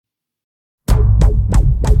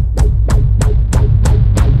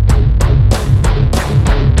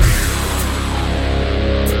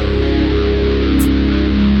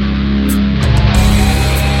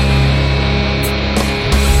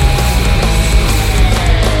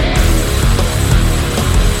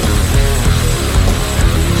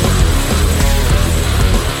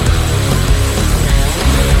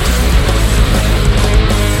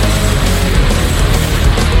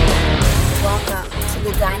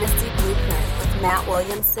Dynasty Blueprint with Matt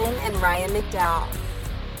Williamson and Ryan McDowell.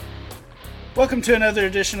 Welcome to another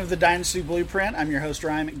edition of the Dynasty Blueprint. I'm your host,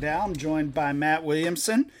 Ryan McDowell. I'm joined by Matt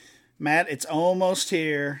Williamson. Matt, it's almost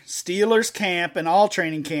here. Steelers camp and all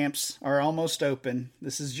training camps are almost open.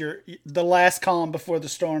 This is the last calm before the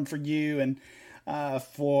storm for you and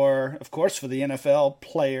for the NFL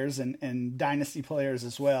players and Dynasty players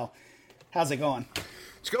as well. How's it going?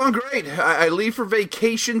 It's going great. I leave for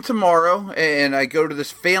vacation tomorrow, and I go to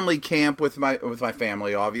this family camp with my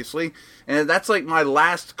family, obviously. And that's like my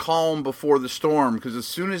last calm before the storm, because as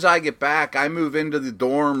soon as I get back, I move into the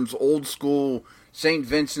dorms, old school St.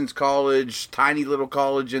 Vincent's College, tiny little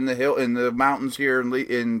college in the mountains here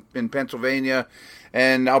in Pennsylvania,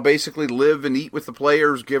 and I'll basically live and eat with the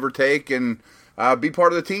players, give or take, and be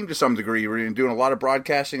part of the team to some degree. We're doing a lot of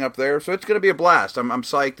broadcasting up there, so it's going to be a blast. I'm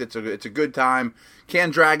psyched. It's a good time.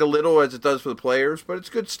 Can drag a little as it does for the players, but it's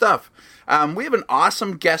good stuff. We have an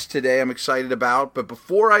awesome guest today I'm excited about, but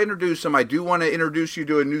before I introduce him, I do want to introduce you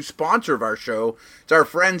to a new sponsor of our show. It's our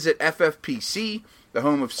friends at FFPC, the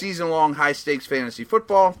home of season-long high-stakes fantasy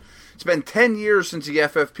football. It's been 10 years since the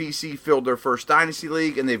FFPC filled their first Dynasty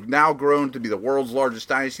League, and they've now grown to be the world's largest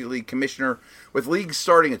Dynasty League commissioner, with leagues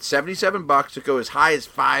starting at $77 to go as high as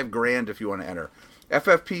 $5,000 if you want to enter.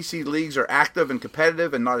 FFPC leagues are active and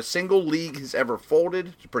competitive, and not a single league has ever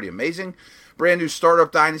folded. It's pretty amazing. Brand new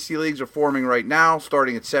startup Dynasty leagues are forming right now,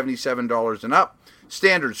 starting at $77 and up.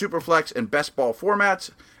 Standard, Superflex, and Best Ball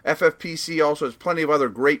formats. FFPC also has plenty of other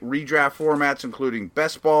great redraft formats, including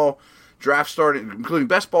Best Ball draft starting at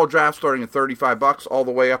 $35 all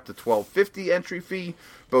the way up to $12.50 entry fee.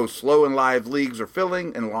 Both slow and live leagues are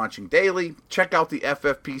filling and launching daily. Check out the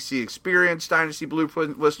FFPC experience, Dynasty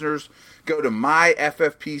Blueprint listeners. Go to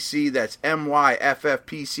myffpc, that's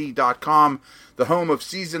myffpc.com, the home of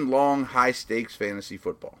season-long high-stakes fantasy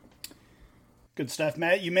football. Good stuff,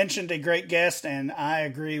 Matt. You mentioned a great guest, and I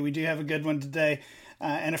agree. We do have a good one today.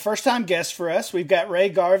 And a first-time guest for us, we've got Ray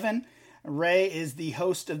Garvin. Ray is the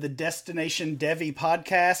host of the Destination Devy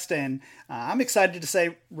podcast, and I'm excited to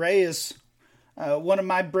say Ray is one of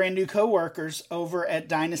my brand new coworkers over at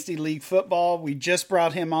Dynasty League Football. We just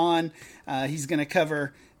brought him on. He's going to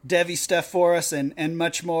cover Devy stuff for us and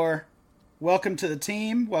much more. Welcome to the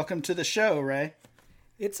team. Welcome to the show, Ray.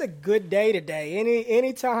 It's a good day today.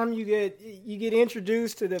 Anytime you get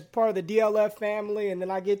introduced to the part of the DLF family, and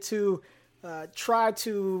then I get to try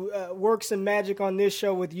to work some magic on this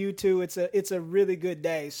show with you two, it's a really good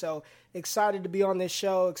day. So excited to be on this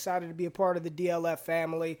show. Excited to be a part of the DLF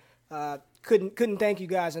family. Couldn't thank you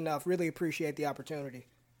guys enough. Really appreciate the opportunity.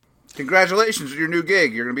 Congratulations on your new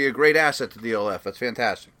gig. You're going to be a great asset to DLF. That's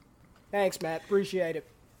fantastic. Thanks, Matt. Appreciate it.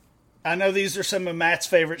 I know these are some of Matt's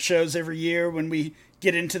favorite shows every year when we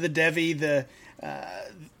get into the Devy, the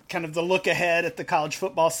kind of the look ahead at the college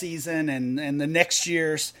football season and the next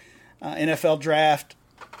year's NFL draft.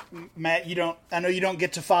 Matt, I know you don't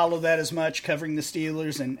get to follow that as much, covering the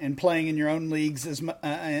Steelers and playing in your own leagues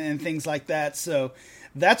and things like that. So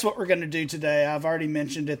that's what we're going to do today. I've already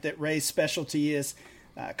mentioned it, that Ray's specialty is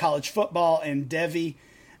college football and Devy.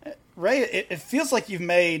 Ray, it feels like you've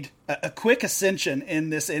made a quick ascension in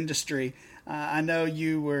this industry. I know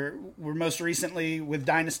you were most recently with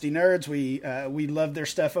Dynasty Nerds. We love their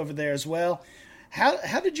stuff over there as well.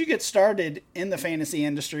 How did you get started in the fantasy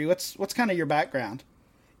industry? What's kind of your background?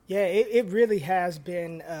 Yeah, it really has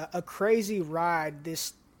been a crazy ride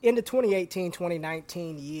this into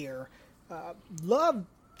 2018-2019 year. Love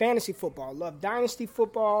fantasy football, love Dynasty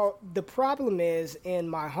football. The problem is, in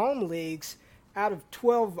my home leagues, out of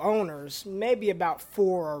 12 owners, maybe about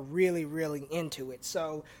 4 are really, really into it.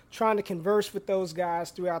 So trying to converse with those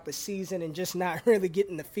guys throughout the season and just not really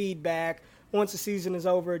getting the feedback. Once the season is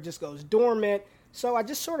over, it just goes dormant. So I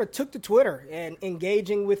just sort of took to Twitter and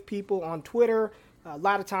engaging with people on Twitter. A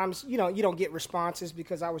lot of times, you don't get responses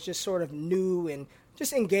because I was just sort of new and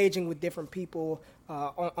just engaging with different people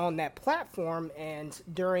on that platform. And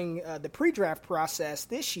during the pre-draft process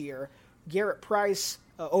this year, Garrett Price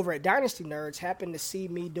over at Dynasty Nerds happened to see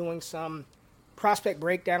me doing some prospect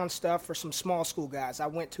breakdown stuff for some small school guys. I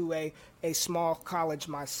went to a small college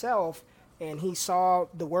myself, and he saw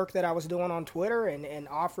the work that I was doing on Twitter and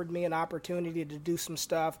offered me an opportunity to do some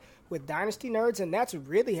stuff with Dynasty Nerds, and that's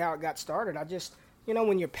really how it got started. I just,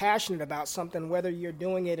 when you're passionate about something, whether you're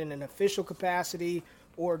doing it in an official capacity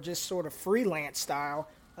or just sort of freelance style,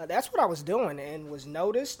 that's what I was doing and was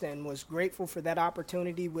noticed and was grateful for that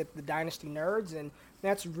opportunity with the Dynasty Nerds, and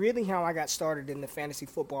that's really how I got started in the fantasy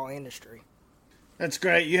football industry. That's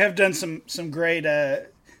great. You have done some great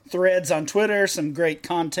threads on Twitter, some great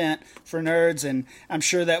content for nerds, and I'm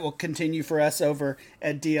sure that will continue for us over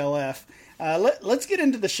at DLF. Let's get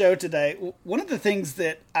into the show today. One of the things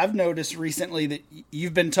that I've noticed recently that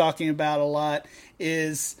you've been talking about a lot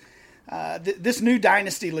is this new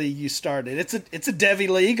Dynasty League you started. It's a Devy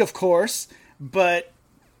League, of course, but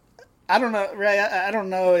I don't know, Ray, I don't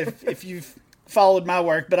know if you've followed my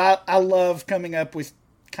work, but I love coming up with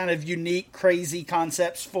kind of unique, crazy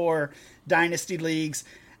concepts for Dynasty Leagues,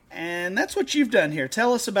 and that's what you've done here.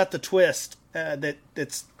 Tell us about the twist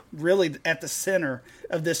that's really at the center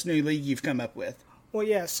of this new league you've come up with. Well,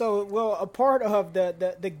 yeah. So, a part of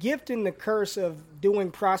the gift and the curse of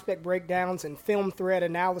doing prospect breakdowns and film thread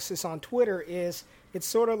analysis on Twitter is it's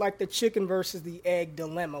sort of like the chicken versus the egg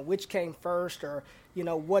dilemma. Which came first, or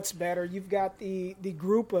what's better? You've got the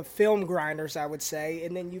group of film grinders, I would say,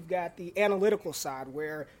 and then you've got the analytical side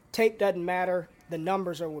where tape doesn't matter, the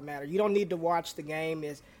numbers are what matter. You don't need to watch the game.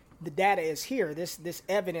 The data is here. This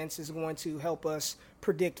evidence is going to help us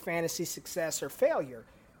predict fantasy success or failure.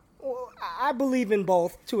 Well, I believe in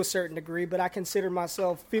both to a certain degree, but I consider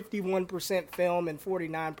myself 51% film and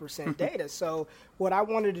 49% data. So what I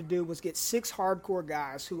wanted to do was get 6 hardcore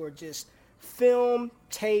guys who are just film,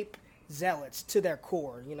 tape zealots to their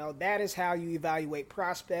core. That is how you evaluate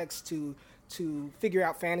prospects to figure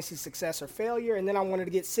out fantasy success or failure. And then I wanted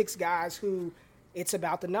to get 6 guys who it's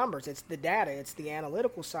about the numbers, it's the data, it's the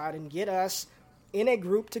analytical side, and get us in a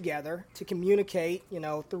group together to communicate,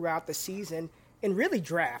 throughout the season and really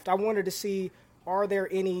draft. I wanted to see, are there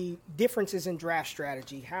any differences in draft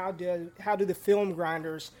strategy? How do the film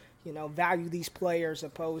grinders, value these players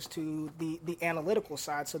opposed to the analytical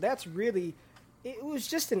side? So that's really, it was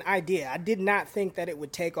just an idea. I did not think that it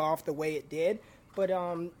would take off the way it did, but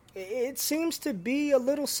it seems to be a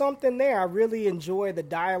little something there. I really enjoy the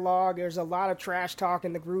dialogue. There's a lot of trash talk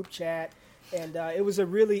in the group chat, and it was a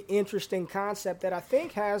really interesting concept that I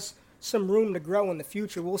think has some room to grow in the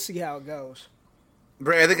future. We'll see how it goes.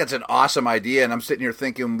 Bray, I think that's an awesome idea, and I'm sitting here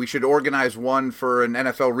thinking we should organize one for an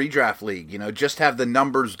NFL redraft league. Just have the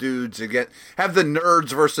numbers dudes and have the nerds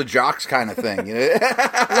versus the jocks kind of thing.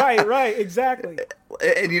 Right, exactly.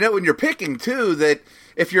 And when you're picking too, that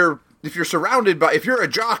if you're a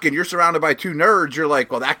jock and you're surrounded by 2 nerds, you're like,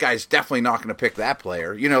 well, that guy's definitely not going to pick that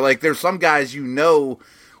player. There's some guys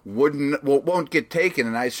won't get taken,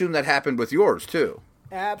 and I assume that happened with yours too.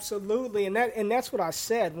 Absolutely, and that's what I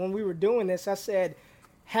said when we were doing this. I said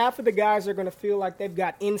half of the guys are going to feel like they've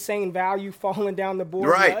got insane value falling down the board,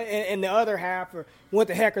 right? And the other half are, what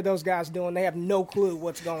the heck are those guys doing? They have no clue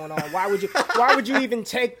what's going on. Why would you even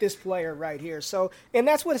take this player right here? So, and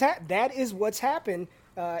that's that is what's happened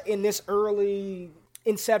in this early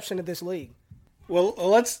inception of this league. Well,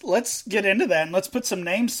 let's get into that, and let's put some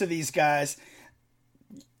names to these guys.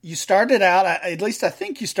 You started out, at least I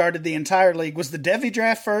think you started the entire league. Was the Devy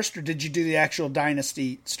draft first, or did you do the actual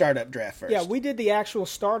Dynasty startup draft first? Yeah, we did the actual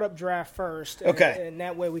startup draft first. Okay. And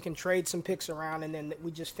that way we can trade some picks around, and then we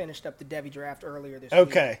just finished up the Devy draft earlier this week. week.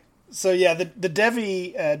 Okay. So, yeah, the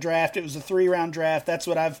Devy draft, it was a 3-round draft. That's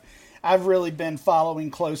what I've really been following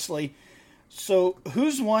closely. So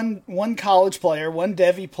who's one college player, one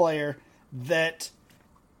Devy player that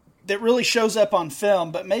really shows up on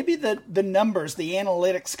film, but maybe the numbers, the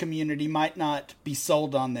analytics community might not be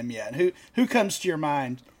sold on them yet? Who comes to your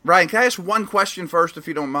mind? Ryan, can I ask one question first, if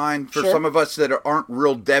you don't mind? For some of us that aren't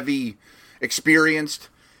real Devy experienced,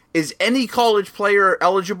 is any college player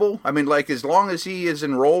eligible? I mean, as long as he is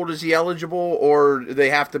enrolled, is he eligible, or do they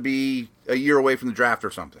have to be a year away from the draft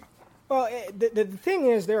or something? Well, the thing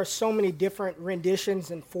is, there are so many different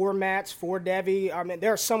renditions and formats for Devy. I mean,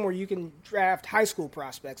 there are some where you can draft high school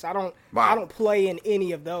prospects. I don't play in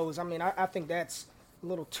any of those. I mean, I think that's a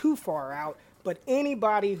little too far out. But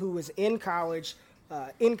anybody who is in college,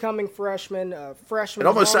 incoming freshman, freshman. It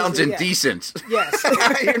almost sounds indecent. Yes.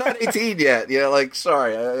 You're not 18 yet.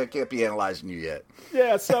 Sorry, I can't be analyzing you yet.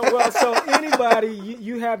 Yeah, so anybody,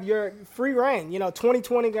 you have your free reign.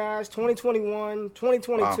 2020 guys, 2021,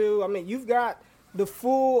 2022. Wow. I mean, you've got the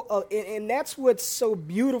full, and that's what's so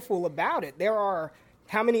beautiful about it. There are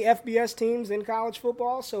how many FBS teams in college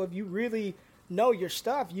football? So if you really know your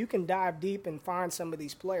stuff, you can dive deep and find some of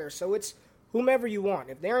these players. So it's whomever you want.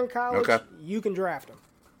 If they're in college, you can draft them.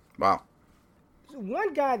 Wow.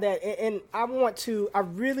 One guy that, and I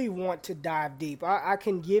really want to dive deep. I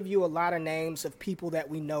can give you a lot of names of people that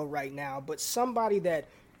we know right now, but somebody that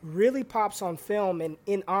really pops on film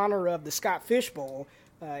in honor of the Scott Fish Bowl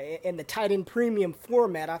and the tight end premium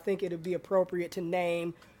format, I think it would be appropriate to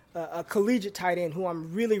name a collegiate tight end who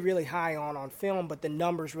I'm really, really high on film, but the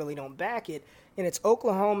numbers really don't back it, and it's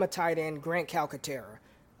Oklahoma tight end Grant Calcaterra.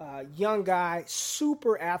 Young guy,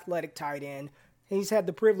 super athletic tight end. He's had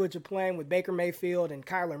the privilege of playing with Baker Mayfield and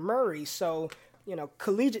Kyler Murray. So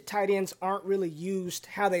collegiate tight ends aren't really used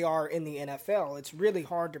how they are in the NFL. It's really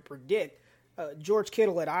hard to predict. George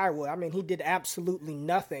Kittle at Iowa, I mean, he did absolutely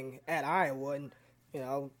nothing at Iowa, and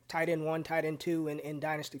tight end 1, tight end 2 in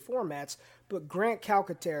dynasty formats. But Grant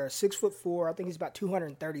Calcaterra, 6'4", I think he's about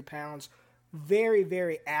 230 pounds, very,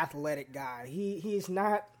 very athletic guy. He's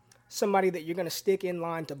not somebody that you're going to stick in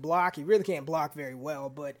line to block. He really can't block very well,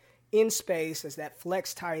 but in space as that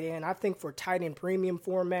flex tight end, I think for tight end premium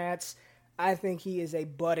formats, I think he is a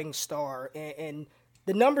budding star. And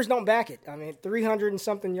the numbers don't back it. I mean, 300 and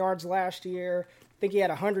something yards last year. I think he had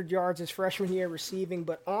 100 yards his freshman year receiving,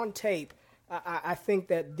 but on tape, I think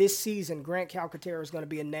that this season, Grant Calcaterra is going to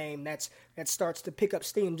be a name that starts to pick up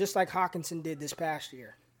steam, just like Hawkinson did this past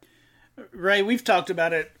year. Ray, we've talked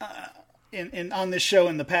about it on this show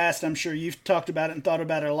in the past. I'm sure you've talked about it and thought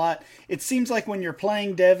about it a lot. It seems like when you're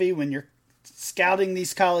playing Devy, when you're scouting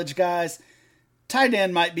these college guys, tight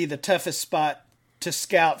end might be the toughest spot to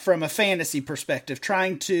scout from a fantasy perspective,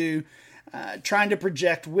 trying to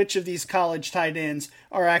project which of these college tight ends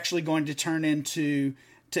are actually going to turn into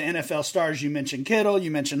NFL stars. You mentioned Kittle,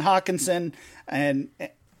 you mentioned Hawkinson, and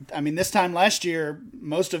I mean, this time last year,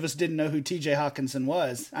 most of us didn't know who T.J. Hawkinson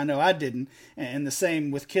was. I know I didn't, and the same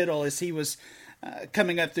with Kittle as he was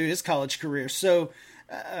coming up through his college career. So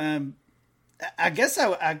I guess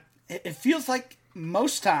it feels like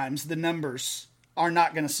most times the numbers are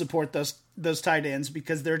not going to support those tight ends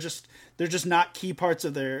because they're just not key parts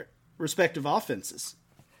of their respective offenses.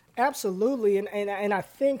 Absolutely, and I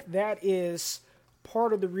think that is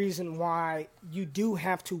part of the reason why you do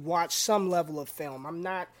have to watch some level of film. I'm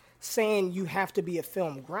not saying you have to be a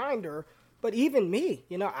film grinder, but even me,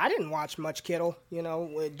 I didn't watch much Kittle,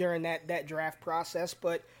 during that draft process,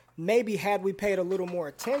 but maybe had we paid a little more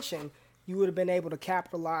attention, you would have been able to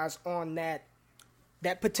capitalize on that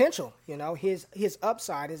potential, his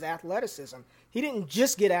upside, his athleticism. He didn't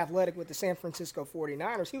just get athletic with the San Francisco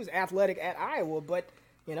 49ers. He was athletic at Iowa, but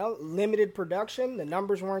limited production. The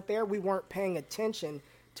numbers weren't there. We weren't paying attention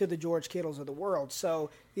to the George Kittles of the world. So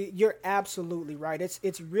you're absolutely right.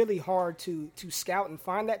 It's really hard to scout and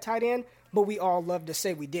find that tight end, but we all love to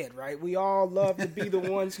say we did, right? We all love to be the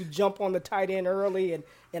ones who jump on the tight end early and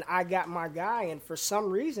I got my guy. And for some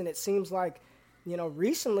reason, it seems like,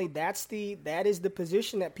 recently that is the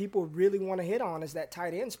position that people really want to hit on, is that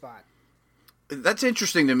tight end spot. That's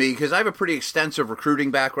interesting to me because I have a pretty extensive recruiting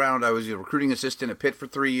background. I was a recruiting assistant at Pitt for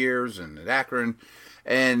 3 years and at Akron.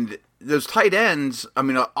 And those tight ends, I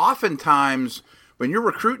mean, oftentimes when you're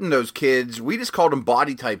recruiting those kids, we just called them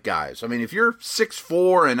body type guys. I mean, if you're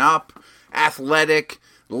 6'4" and up, athletic,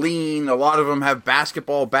 lean, a lot of them have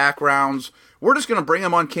basketball backgrounds, we're just going to bring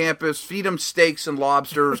them on campus, feed them steaks and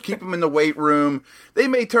lobsters, keep them in the weight room. They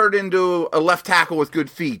may turn into a left tackle with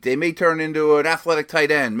good feet. They may turn into an athletic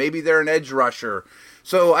tight end. Maybe they're an edge rusher.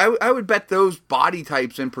 So I would bet those body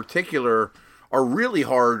types in particular are really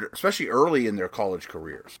hard, especially early in their college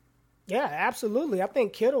careers. Yeah, absolutely. I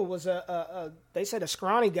think Kittle was they said a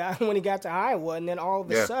scrawny guy when he got to Iowa, and then all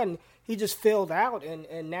of a sudden he just filled out,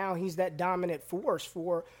 and now he's that dominant force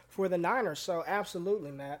for the Niners. So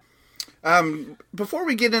absolutely, Matt. Before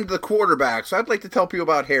we get into the quarterbacks, I'd like to tell people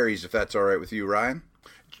about Harry's, if that's all right with you, Ryan.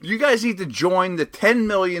 You guys need to join the 10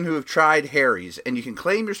 million who have tried Harry's, and you can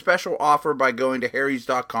claim your special offer by going to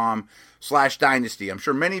harrys.com/dynasty. I'm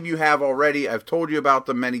sure many of you have already. I've told you about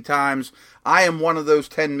them many times. I am one of those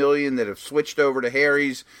 10 million that have switched over to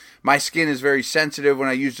Harry's. My skin is very sensitive. When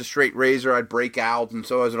I used a straight razor, I'd break out, and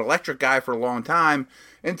so I was an electric guy for a long time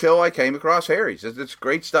until I came across Harry's. It's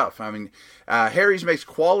great stuff. I mean, Harry's makes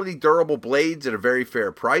quality, durable blades at a very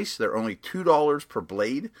fair price. They're only $2 per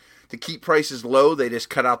blade. To keep prices low, they just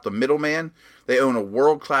cut out the middleman. They own a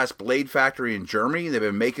world-class blade factory in Germany. They've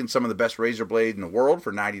been making some of the best razor blades in the world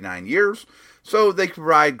for 99 years. So they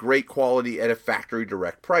provide great quality at a factory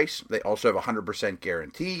direct price. They also have a 100%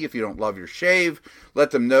 guarantee. If you don't love your shave,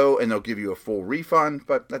 let them know and they'll give you a full refund.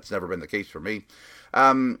 But that's never been the case for me.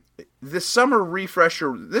 This summer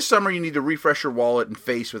you need to refresh your wallet and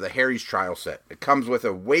face with a Harry's trial set. It comes with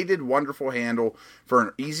a weighted, wonderful handle for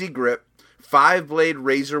an easy grip, 5-blade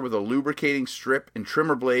razor with a lubricating strip and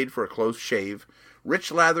trimmer blade for a close shave,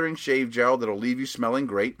 rich lathering shave gel that'll leave you smelling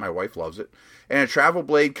great, my wife loves it, and a travel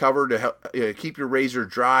blade cover to help keep your razor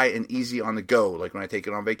dry and easy on the go, like when I take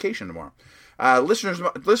it on vacation tomorrow. Listeners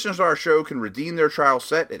of our show can redeem their trial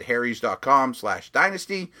set at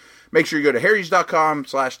harrys.com/dynasty. Make sure you go to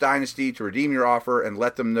harrys.com/dynasty to redeem your offer and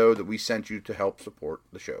let them know that we sent you to help support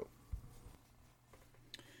the show.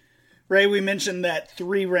 Ray, we mentioned that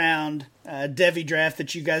 3-round Devy draft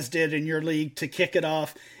that you guys did in your league to kick it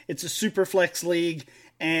off. It's a super flex league,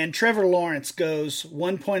 and Trevor Lawrence goes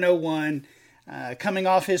 1.01. coming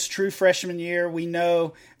off his true freshman year. We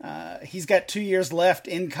know he's got 2 years left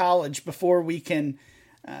in college before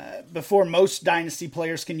before most dynasty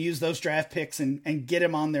players can use those draft picks and get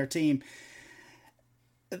him on their team.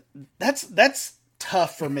 That's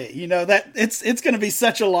tough for me. That it's going to be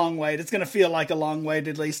such a long wait. It's going to feel like a long wait,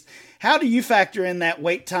 at least. How do you factor in that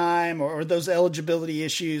wait time or those eligibility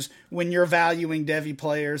issues when you're valuing Devy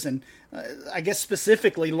players, and I guess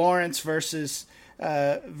specifically Lawrence versus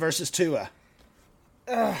Tua?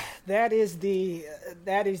 That is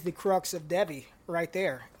the crux of Devy right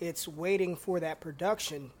there. It's waiting for that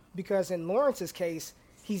production, because in Lawrence's case,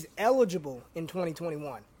 he's eligible in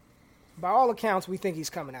 2021. By all accounts, we think he's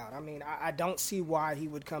coming out. I mean, I don't see why he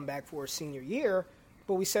would come back for his senior year,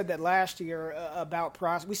 but we said that last year about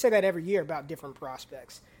we say that every year about different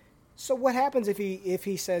prospects. So what happens if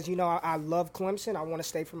he says, I love Clemson, I want to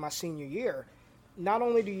stay for my senior year? Not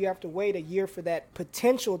only do you have to wait a year for that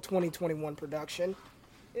potential 2021 production,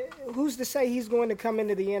 who's to say he's going to come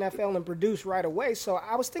into the NFL and produce right away? So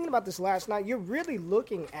I was thinking about this last night. You're really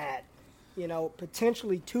looking at,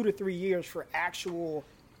 potentially 2 to 3 years for actual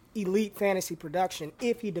elite fantasy production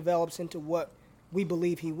if he develops into what we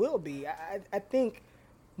believe he will be. I think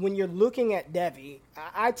when you're looking at Devy,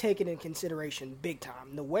 I take it in consideration big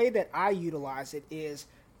time. The way that I utilize it is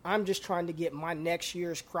I'm just trying to get my next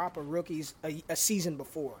year's crop of rookies a season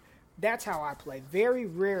before. That's how I play. Very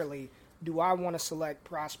rarely do I want to select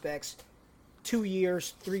prospects 2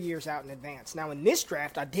 years, 3 years out in advance. Now, in this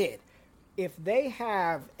draft, I did. If they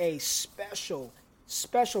have a special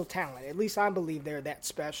talent, at least I believe they're that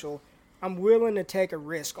special, I'm willing to take a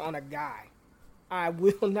risk on a guy. I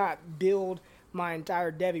will not build my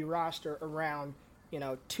entire Devy roster around,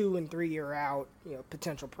 2 and 3 year out,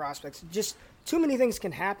 potential prospects. Just too many things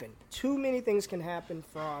can happen. Too many things can happen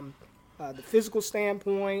from the physical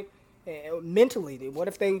standpoint, mentally. What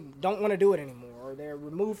if they don't want to do it anymore or they're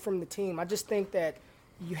removed from the team? I just think that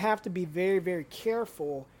you have to be very, very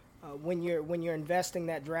careful when you're investing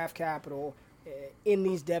that draft capital in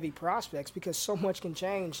these Devy prospects, because so much can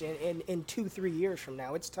change in 2-3 years from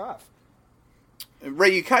now. It's tough.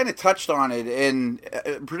 Ray, you kind of touched on it, and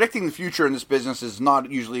predicting the future in this business is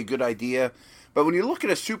not usually a good idea. But when you look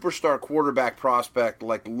at a superstar quarterback prospect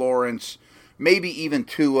like Lawrence, maybe even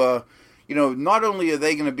Tua, not only are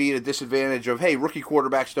they going to be at a disadvantage of, hey, rookie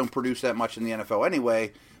quarterbacks don't produce that much in the NFL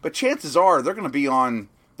anyway, but chances are they're going to be on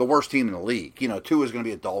the worst team in the league. Tua is going to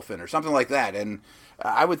be a Dolphin or something like that. And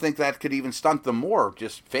I would think that could even stunt them more,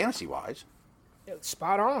 just fantasy-wise.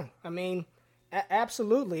 Spot on. I mean,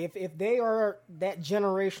 absolutely. If they are that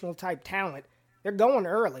generational type talent, they're going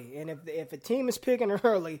early. And if a team is picking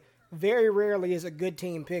early, very rarely is a good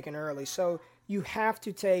team picking early. So you have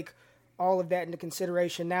to take all of that into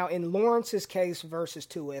consideration. Now, in Lawrence's case versus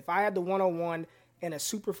Tua, if I had the 101 and a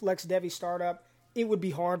Superflex Devy startup, it would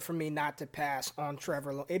be hard for me not to pass on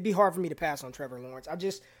Trevor. It'd be hard for me to pass on Trevor Lawrence.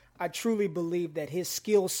 I truly believe that his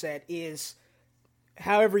skill set is,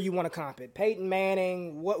 however you want to comp it, Peyton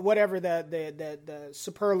Manning, whatever the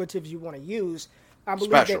superlatives you want to use. I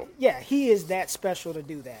believe special. That, he is that special to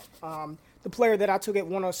do that. The player that I took at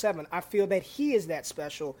 107, I feel that he is that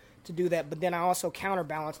special to do that, but then I also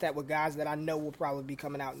counterbalance that with guys that I know will probably be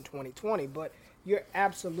coming out in 2020. But you're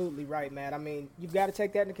absolutely right, Matt. I mean, you've got to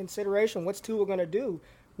take that into consideration. What's Tua going to do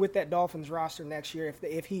with that Dolphins roster next year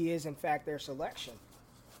if he is, in fact, their selection?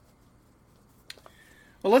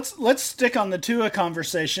 Well, let's stick on the Tua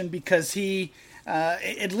conversation, because he,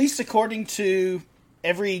 at least according to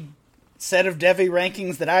every set of Devy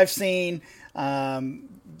rankings that I've seen,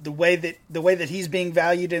 the way that he's being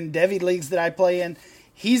valued in Devy leagues that I play in,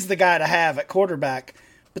 he's the guy to have at quarterback.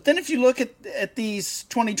 But then if you look at these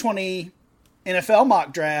 2020 NFL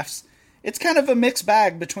mock drafts, it's kind of a mixed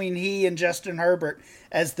bag between he and Justin Herbert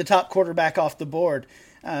as the top quarterback off the board.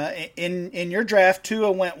 In your draft,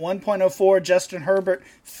 Tua went 1.04. Justin Herbert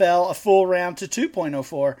fell a full round to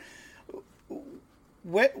 2.04.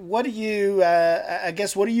 What do you? I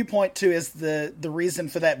guess what do you point to as the reason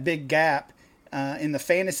for that big gap in the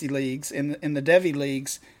fantasy leagues, in the Devy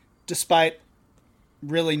leagues, despite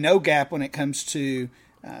really no gap when it comes to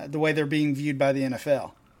the way they're being viewed by the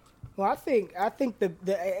NFL? Well, I think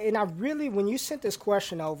and I really, when you sent this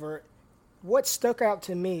question over, what stuck out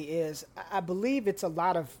to me is I believe it's a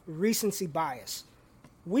lot of recency bias.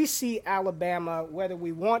 We see Alabama, whether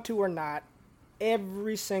we want to or not,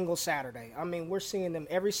 every single Saturday. I mean, we're seeing them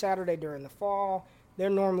every Saturday during the fall. They're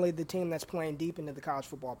normally the team that's playing deep into the college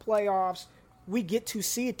football playoffs. We get to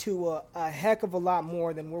see it to a heck of a lot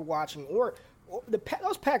more than we're watching. Or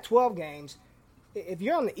those Pac-12 games, if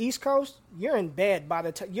you're on the East Coast, you're in bed by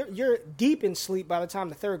the time you're deep in sleep by the time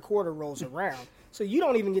the third quarter rolls around. So you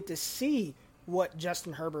don't even get to see what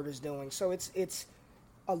Justin Herbert is doing. So it's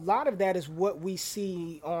a lot of that is what we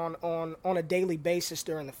see on a daily basis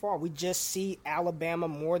during the fall. We just see Alabama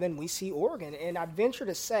more than we see Oregon. And I'd venture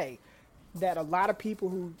to say that a lot of people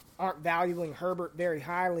who aren't valuing Herbert very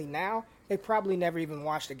highly now, they probably never even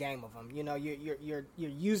watched a game of him. You know, you're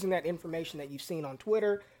using that information that you've seen on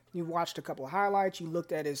Twitter. You watched a couple of highlights. You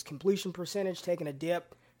looked at his completion percentage, taking a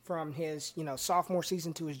dip from his sophomore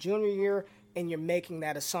season to his junior year, and you're making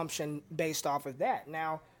that assumption based off of that.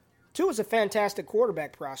 Now, Tua is a fantastic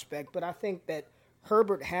quarterback prospect, but I think that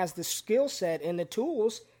Herbert has the skill set and the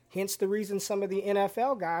tools, hence the reason some of the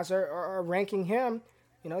NFL guys are ranking him.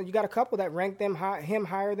 You know, you got a couple that rank him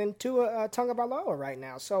higher than Tua Tagovailoa right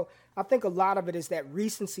now. So I think a lot of it is that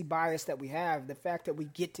recency bias that we have, the fact that we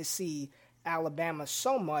get to see Alabama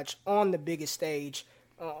so much on the biggest stage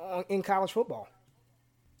in college football.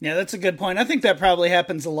 Yeah, that's a good point. I think that probably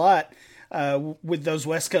happens a lot with those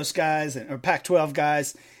West Coast guys or Pac-12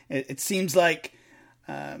 guys. It seems like,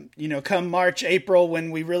 come March, April,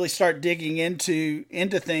 when we really start digging into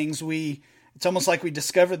things, it's almost like we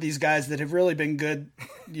discover these guys that have really been good,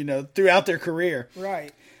 throughout their career.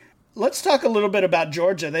 Right. Let's talk a little bit about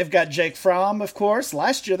Georgia. They've got Jake Fromm, of course.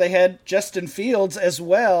 Last year they had Justin Fields as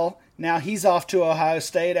well. Now he's off to Ohio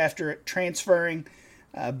State after transferring.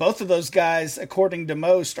 Both of those guys, according to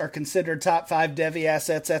most, are considered top 5 Devy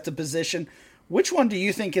assets at the position. Which one do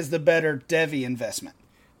you think is the better Devy investment?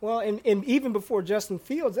 Well, and even before Justin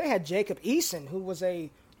Fields, they had Jacob Eason, who was I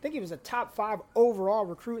think he was a top 5 overall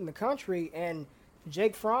recruit in the country, and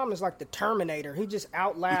Jake Fromm is like the Terminator. He just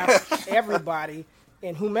outlasts everybody,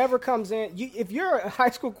 and whomever comes in, if you're a high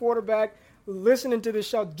school quarterback listening to this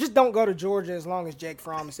show, just don't go to Georgia as long as Jake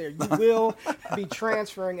Fromm is there. You will be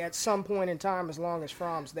transferring at some point in time as long as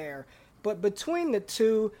Fromm's there. But between the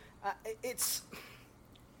two,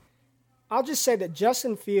 I'll just say that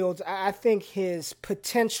Justin Fields, I think his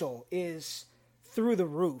potential is through the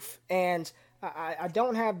roof. And I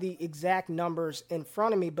don't have the exact numbers in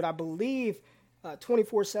front of me, but I believe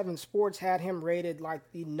 24/7 Sports had him rated like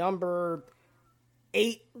the number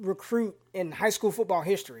 8 recruit in high school football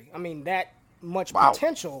history. I mean, that much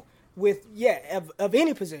potential with, of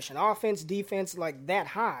any position, offense, defense, like that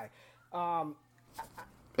high. And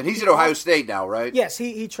he's at Ohio State now, right? Yes,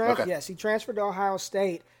 he transferred to Ohio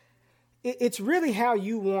State. It's really how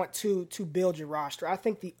you want to build your roster. I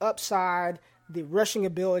think the upside, the rushing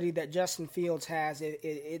ability that Justin Fields has,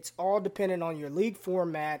 it's all dependent on your league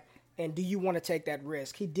format and do you want to take that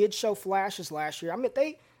risk. He did show flashes last year. I mean,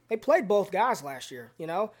 they played both guys last year,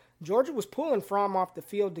 Georgia was pulling Fromm off the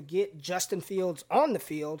field to get Justin Fields on the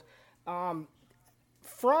field.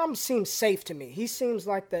 Fromm seems safe to me. He seems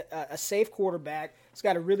like a safe quarterback. He's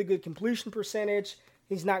got a really good completion percentage.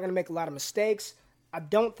 He's not going to make a lot of mistakes. I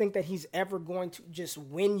don't think that he's ever going to just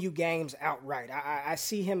win you games outright. I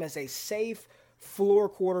see him as a safe floor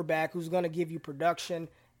quarterback who's going to give you production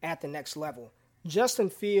at the next level. Justin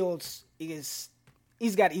Fields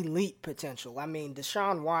he's got elite potential. I mean,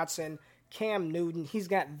 Deshaun Watson, Cam Newton, he's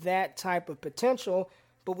got that type of potential,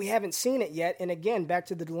 but we haven't seen it yet. And again, back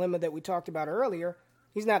to the dilemma that we talked about earlier,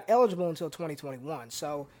 he's not eligible until 2021.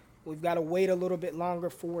 So we've got to wait a little bit longer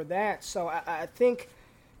for that. So I think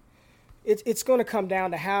it's going to come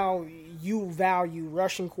down to how you value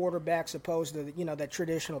rushing quarterbacks opposed to that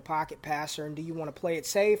traditional pocket passer, and do you want to play it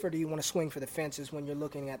safe or do you want to swing for the fences when you're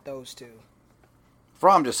looking at those two?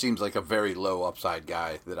 Fromm just seems like a very low upside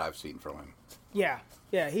guy that I've seen from him. Yeah,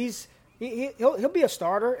 he'll be a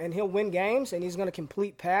starter and he'll win games and he's going to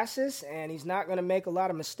complete passes and he's not going to make a lot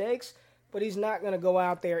of mistakes, but he's not going to go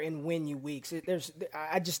out there and win you weeks.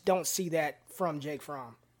 I just don't see that from Jake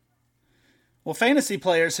Fromm. Well, fantasy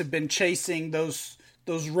players have been chasing those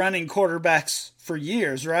running quarterbacks for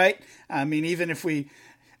years, right? I mean, even if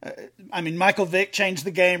Michael Vick changed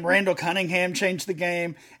the game, Randall Cunningham changed the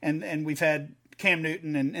game, and we've had Cam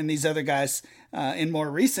Newton and these other guys in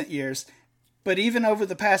more recent years. But even over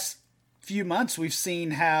the past few months, we've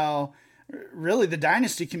seen how really the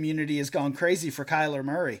dynasty community has gone crazy for Kyler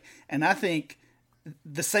Murray. And I think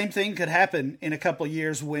the same thing could happen in a couple of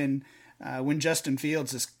years when Justin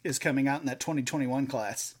Fields is coming out in that 2021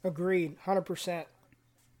 class. Agreed, 100%.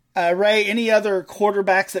 Ray, any other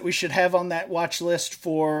quarterbacks that we should have on that watch list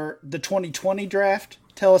for the 2020 draft?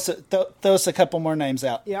 Throw us a couple more names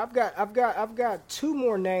out. Yeah, I've got 2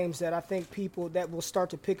 more names that I think people that will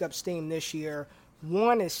start to pick up steam this year.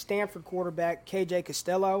 One is Stanford quarterback KJ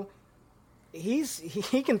Costello. He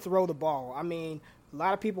can throw the ball. I mean, a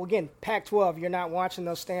lot of people, again, Pac-12, you're not watching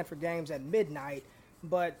those Stanford games at midnight,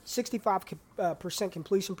 but 65%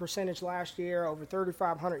 completion percentage last year, over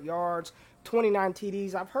 3,500 yards, 29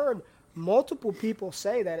 TDs. I've heard multiple people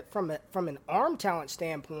say that from an arm talent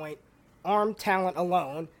standpoint, arm talent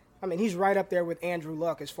alone, I mean, he's right up there with Andrew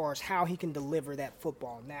Luck as far as how he can deliver that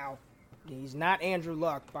football. Now, he's not Andrew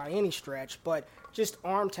Luck by any stretch, but just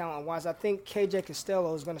arm talent-wise, I think KJ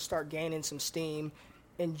Costello is going to start gaining some steam.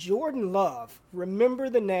 And Jordan Love, remember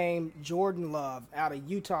the name Jordan Love out of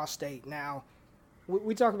Utah State. Now,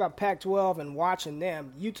 we talk about Pac-12 and watching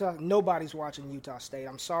them. Nobody's watching Utah State.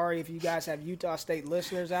 I'm sorry if you guys have Utah State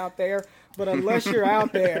listeners out there, but unless you're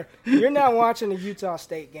out there, you're not watching a Utah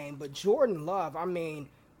State game. But Jordan Love, I mean,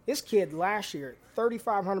 this kid last year,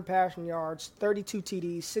 3,500 passing yards, 32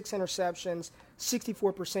 TDs, 6 interceptions,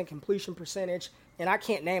 64% completion percentage, and I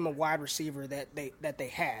can't name a wide receiver that they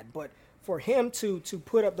had. But for him to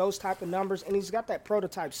put up those type of numbers, and he's got that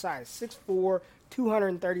prototype size, 6'4",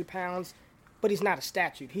 230 pounds, but he's not a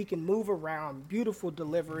statue. He can move around, beautiful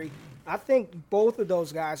delivery. I think both of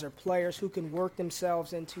those guys are players who can work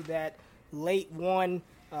themselves into that late one,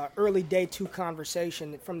 early day two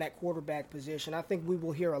conversation from that quarterback position. I think we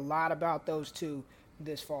will hear a lot about those two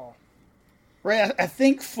this fall. Ray, I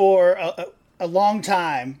think for a long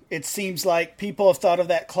time, it seems like people have thought of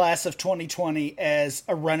that class of 2020 as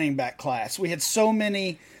a running back class. We had so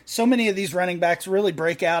many of these running backs really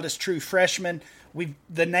break out as true freshmen.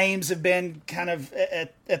 The names have been kind of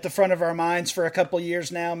at the front of our minds for a couple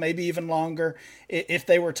years now, maybe even longer, if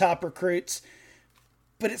they were top recruits.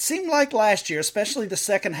 But it seemed like last year, especially the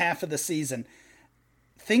second half of the season,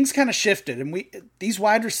 things kind of shifted, and these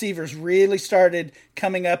wide receivers really started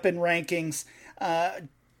coming up in rankings.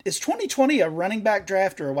 Is 2020 a running back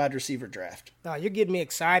draft or a wide receiver draft? No, you're getting me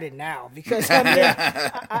excited now because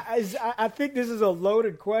I think this is a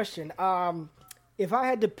loaded question. If I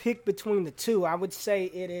had to pick between the two, I would say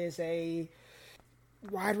it is a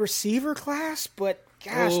wide receiver class, but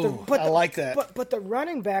gosh, I like that. But the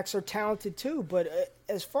running backs are talented too. But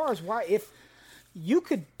as far as if you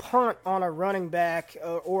could punt on a running back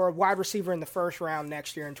or a wide receiver in the first round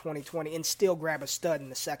next year in 2020 and still grab a stud in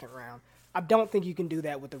the second round, I don't think you can do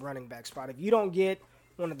that with the running back spot. If you don't get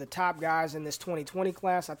one of the top guys in this 2020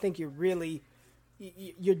 class, I think you're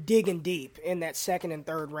digging deep in that second and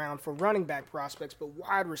third round for running back prospects, but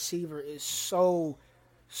wide receiver is so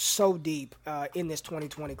deep in this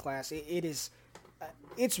 2020 class.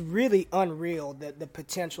 It's really unreal the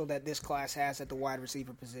potential that this class has at the wide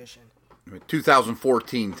receiver position.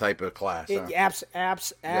 2014 type of class.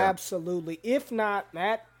 Absolutely. If not,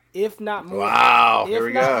 Matt, if not more. Wow, here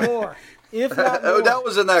we go. More. If not more. Oh, that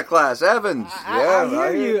was in that class, Evans.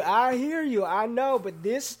 I hear you. I know, but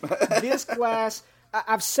this class,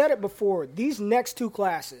 I've said it before. These next two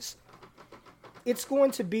classes, it's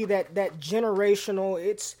going to be that generational.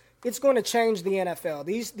 It's going to change the NFL.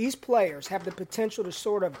 These players have the potential to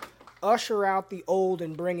sort of usher out the old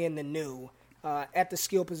and bring in the new at the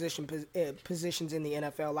skill positions in the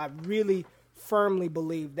NFL. I really firmly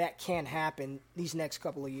believe that can happen these next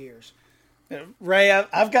couple of years. Ray,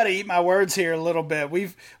 I've got to eat my words here a little bit.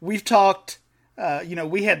 We've talked.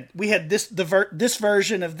 We had this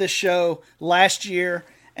version of this show last year,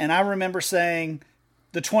 and I remember saying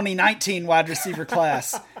the 2019 wide receiver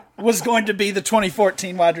class was going to be the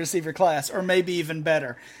 2014 wide receiver class, or maybe even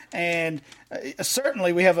better. And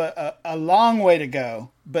certainly we have a long way to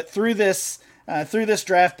go. But through this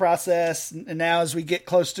draft process, and now as we get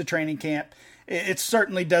close to training camp, it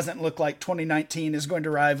certainly doesn't look like 2019 is going to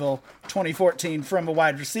rival 2014 from a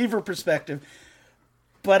wide receiver perspective.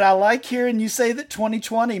 But I like hearing you say that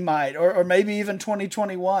 2020 might, or maybe even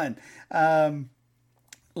 2021.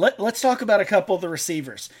 Let's talk about a couple of the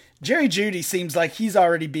receivers. Jerry Jeudy seems like he's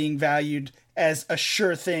already being valued as a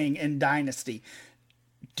sure thing in Dynasty.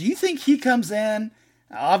 Do you think he comes in?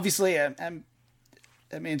 Obviously,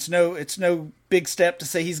 it's no big step to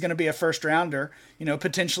say he's going to be a first rounder,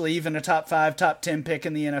 potentially even a top 5, top 10 pick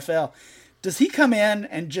in the NFL. Does he come in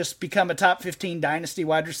and just become a top 15 Dynasty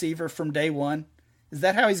wide receiver from day one? Is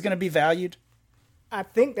that how he's going to be valued? I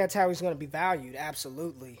think that's how he's going to be valued.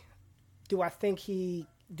 Absolutely. Do I think he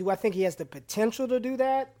has the potential to do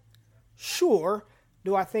that? Sure.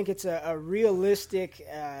 Do I think it's a realistic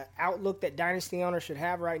outlook that Dynasty owners should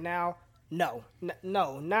have right now? No,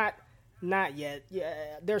 not yet. Yeah,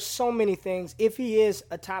 there's so many things. If he is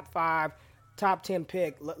a top 5, top 10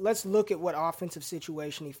 pick, let's look at what offensive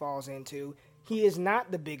situation he falls into. He is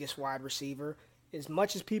not the biggest wide receiver. As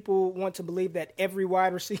much as people want to believe that every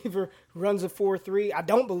wide receiver runs a 4.3, I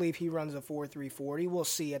don't believe he runs a 4.3 40. We'll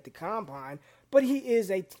see at the combine. But he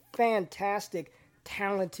is a fantastic,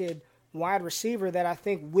 talented wide receiver that I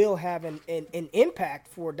think will have an impact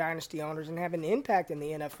for Dynasty owners and have an impact in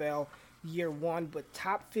the NFL year one. But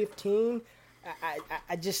top 15,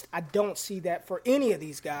 I don't see that for any of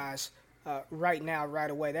these guys right now,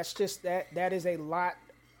 right away. That's just that is a lot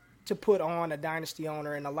to put on a dynasty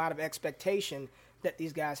owner and a lot of expectation that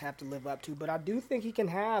these guys have to live up to. But I do think he can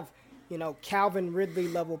have, Calvin Ridley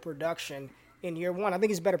level production in year one. I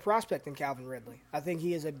think he's a better prospect than Calvin Ridley. I think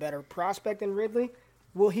he is a better prospect than Ridley.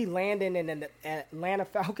 Will he land in an Atlanta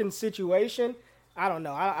Falcons situation? I don't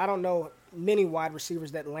know. I don't know many wide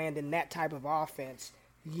receivers that land in that type of offense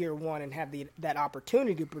year one and have that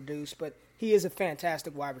opportunity to produce, but he is a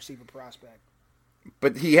fantastic wide receiver prospect.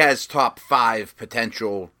 But he has top 5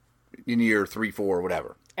 potential in year 3, 4,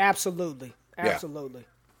 whatever. Absolutely. Yeah.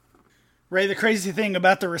 Ray, the crazy thing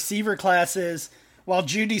about the receiver class is, while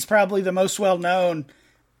Judy's probably the most well-known,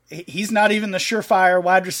 he's not even the surefire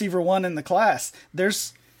wide receiver one in the class.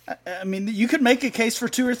 You could make a case for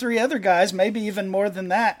 2 or 3 other guys, maybe even more than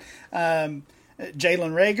that. Jalen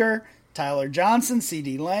Reagor, Tyler Johnson,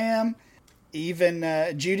 CeeDee Lamb, even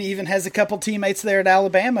Judy even has a couple teammates there at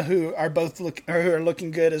Alabama who are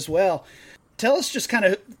looking good as well. Tell us just kind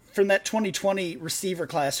of from that 2020 receiver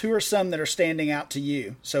class, who are some that are standing out to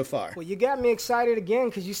you so far? Well, you got me excited again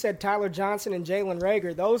because you said Tyler Johnson and Jalen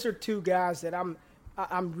Reagor. Those are 2 guys that I'm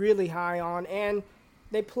really high on, and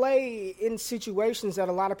they play in situations that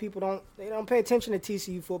a lot of people don't pay attention to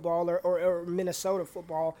TCU football or Minnesota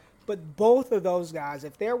football. But both of those guys,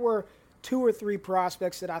 if there were 2 or 3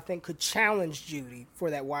 prospects that I think could challenge Judy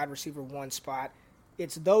for that wide receiver 1 spot,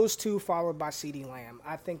 it's those 2 followed by CeeDee Lamb.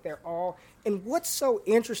 I think they're all – and what's so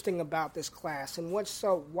interesting about this class and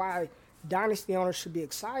why dynasty owners should be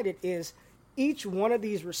excited is each one of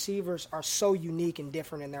these receivers are so unique and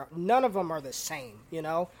different in there. None of them are the same,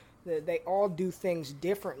 They all do things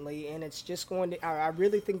differently, and it's just going to – I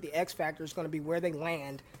really think the X factor is going to be where they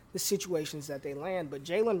land, the situations that they land. But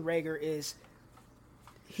Jalen Reagor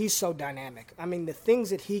he's so dynamic. I mean, the things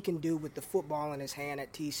that he can do with the football in his hand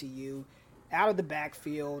at TCU – out of the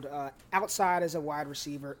backfield, outside as a wide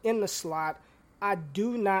receiver, in the slot. I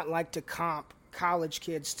do not like to comp college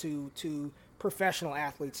kids to professional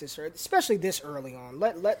athletes especially this early on.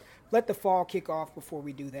 Let the fall kick off before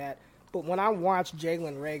we do that. But when I watch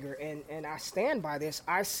Jalen Reagor, and I stand by this,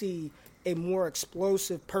 I see a more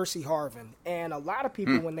explosive Percy Harvin. And a lot of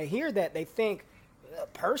people, when they hear that, they think,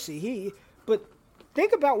 Percy, but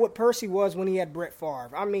think about what Percy was when he had Brett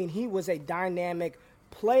Favre. I mean, he was a dynamic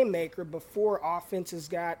playmaker before offenses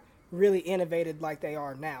got really innovated like they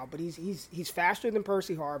are now. But he's faster than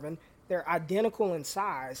Percy Harvin. They're identical in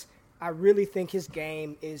size. I really think his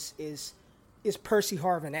game is Percy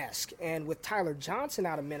Harvin-esque. And with Tyler Johnson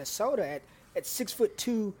out of Minnesota at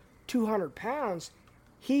 6'2", 200 pounds,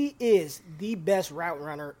 he is the best route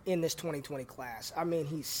runner in this 2020 class. I mean,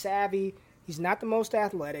 he's savvy. He's not the most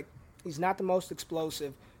athletic. He's not the most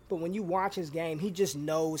explosive. But when you watch his game, he just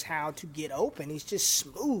knows how to get open. He's just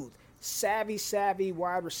smooth, savvy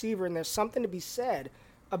wide receiver. And there's something to be said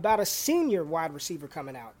about a senior wide receiver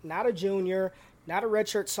coming out. Not a junior, not a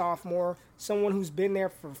redshirt sophomore, someone who's been there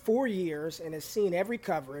for 4 years and has seen every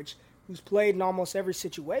coverage, who's played in almost every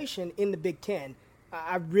situation in the Big Ten.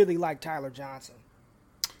 I really like Tyler Johnson.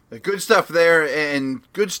 Good stuff there, and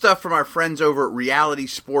good stuff from our friends over at Reality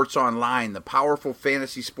Sports Online, the powerful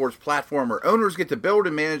fantasy sports platform where owners get to build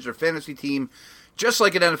and manage their fantasy team just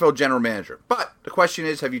like an NFL general manager. But the question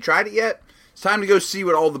is, have you tried it yet? It's time to go see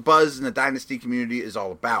what all the buzz in the dynasty community is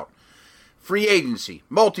all about. Free agency,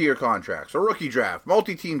 multi-year contracts, a rookie draft,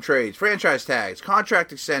 multi-team trades, franchise tags,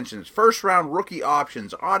 contract extensions, first-round rookie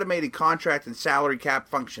options, automated contract and salary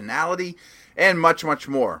cap functionality, and much, much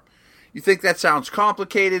more. You think that sounds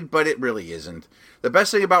complicated, but it really isn't. The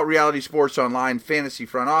best thing about Reality Sports Online Fantasy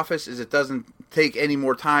Front Office is it doesn't take any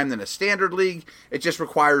more time than a standard league. It just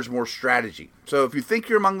requires more strategy. So if you think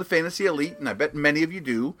you're among the fantasy elite, and I bet many of you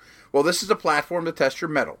do, well, this is a platform to test your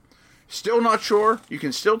mettle. Still not sure? You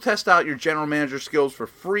can still test out your general manager skills for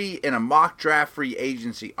free in a mock draft free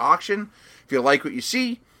agency auction. If you like what you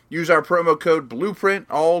see, use our promo code BLUEPRINT,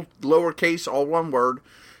 all lowercase, all one word,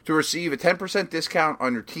 to receive a 10% discount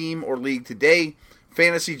on your team or league today.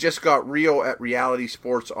 Fantasy just got real at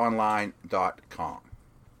realitysportsonline.com.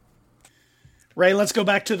 Ray, let's go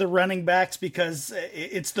back to the running backs because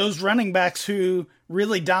it's those running backs who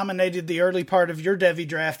really dominated the early part of your Devy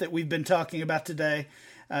draft that we've been talking about today.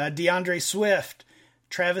 DeAndre Swift,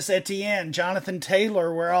 Travis Etienne, Jonathan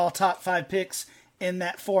Taylor were all top 5 picks in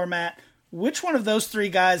that format. Which one of those 3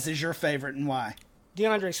 guys is your favorite and why?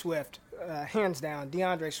 DeAndre Swift. Hands down,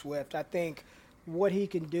 DeAndre Swift. I think what he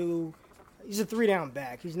can do, he's a 3-down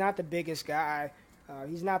back. He's not the biggest guy.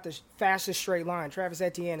 He's not the fastest straight line. Travis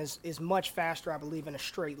Etienne is much faster, I believe, in a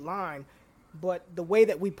straight line. But the way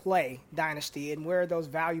that we play Dynasty and where those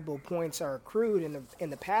valuable points are accrued in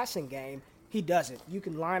the passing game, He doesn't. You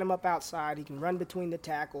can line him up outside. He can run between the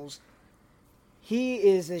tackles. He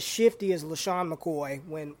is as shifty as LaShawn McCoy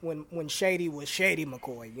when Shady was Shady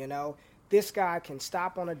McCoy, you know. This guy can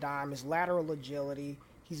stop on a dime. His lateral agility.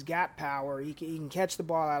 He's got power. He can catch the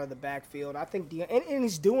ball out of the backfield. I think, and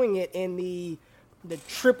he's doing it in the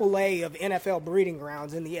AAA of NFL breeding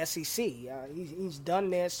grounds in the SEC. He's done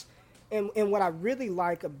this. And what I really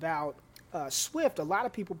like about Swift, a lot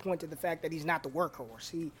of people point to the fact that he's not the workhorse.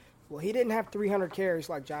 He didn't have 300 carries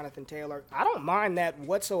like Jonathan Taylor. I don't mind that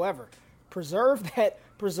whatsoever. Preserve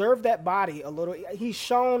that body a little. He's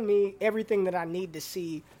shown me everything that I need to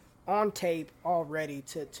see on tape already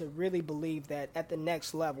to really believe that at the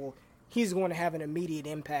next level, he's going to have an immediate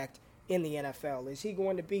impact in the NFL. Is he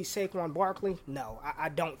going to be Saquon Barkley? No, I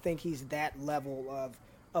don't think he's that level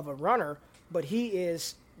of a runner, but he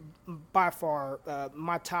is by far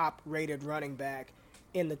my top-rated running back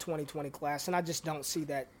in the 2020 class, and I just don't see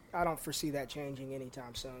that. I don't foresee that changing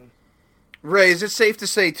anytime soon. Ray, is it safe to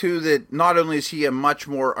say, too, that not only is he a much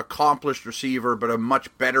more accomplished receiver, but a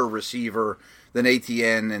much better receiver than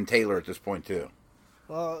Etienne and Taylor at this point, too?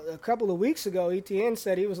 Well, a couple of weeks ago, Etienne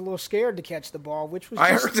said he was a little scared to catch the ball, which was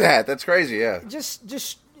I heard that. That's crazy, yeah.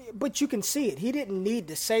 But you can see it. He didn't need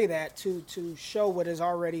to say that to show what is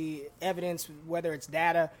already evidence, whether it's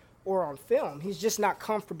data or on film. He's just not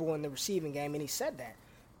comfortable in the receiving game, and he said that.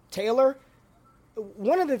 Taylor,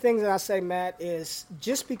 one of the things that I say, Matt, is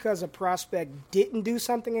just because a prospect didn't do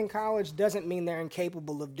something in college doesn't mean they're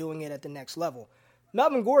incapable of doing it at the next level.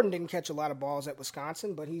 Melvin Gordon didn't catch a lot of balls at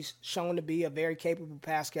Wisconsin, but he's shown to be a very capable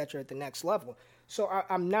pass catcher at the next level. So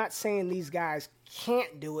I'm not saying these guys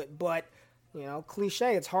can't do it, but, you know,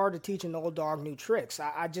 cliche, it's hard to teach an old dog new tricks.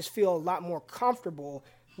 I just feel a lot more comfortable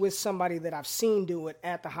with somebody that I've seen do it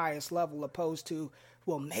at the highest level opposed to,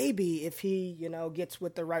 well, maybe if he, you know, gets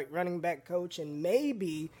with the right running back coach and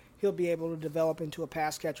maybe he'll be able to develop into a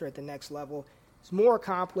pass catcher at the next level. He's more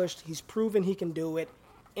accomplished. He's proven he can do it,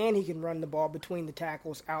 and he can run the ball between the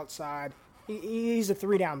tackles outside. He's a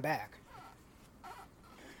three-down back.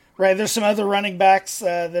 Right, there's some other running backs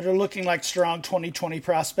that are looking like strong 2020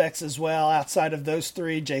 prospects as well outside of those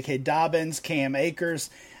three, J.K. Dobbins, Cam Akers,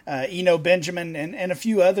 Eno Benjamin, and a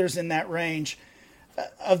few others in that range.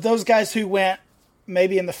 Of those guys who went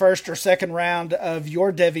maybe in the first or second round of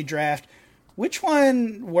your Devy draft, which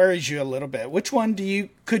one worries you a little bit? Which one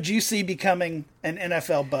could you see becoming an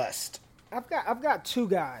NFL bust? I've got two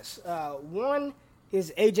guys. One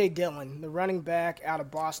is A.J. Dillon, the running back out of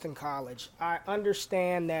Boston College. I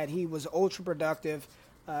understand that he was ultra productive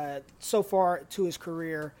so far to his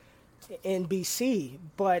career in BC,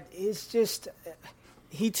 but it's just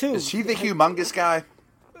he too. Is he the humongous guy?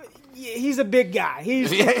 He's a big guy.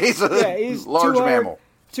 He's a large mammal.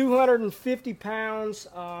 250 pounds.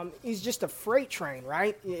 He's just a freight train,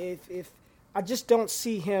 right? If I just don't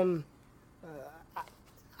see him.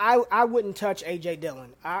 I wouldn't touch A.J.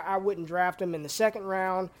 Dillon. I wouldn't draft him in the second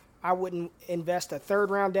round. I wouldn't invest a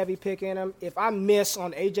third-round Devy pick in him. If I miss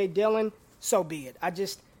on A.J. Dillon, so be it.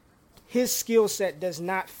 His skill set does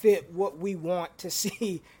not fit what we want to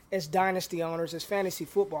see as dynasty owners, as fantasy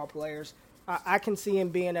football players. I can see him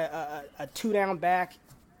being a two-down back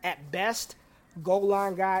at best, goal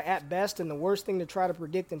line guy at best, and the worst thing to try to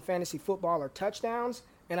predict in fantasy football are touchdowns,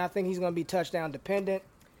 and I think he's going to be touchdown dependent.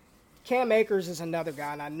 Cam Akers is another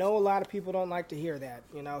guy, and I know a lot of people don't like to hear that.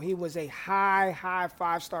 You know, he was a high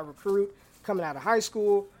five-star recruit coming out of high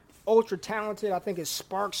school, ultra talented. I think his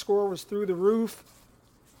spark score was through the roof.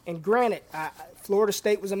 And granted, Florida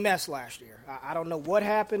State was a mess last year. I don't know what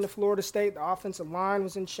happened to Florida State. The offensive line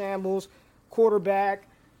was in shambles, quarterback,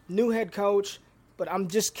 new head coach. But I'm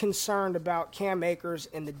just concerned about Cam Akers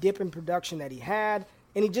and the dip in production that he had.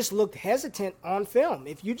 And he just looked hesitant on film.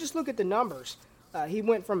 If you just look at the numbers, he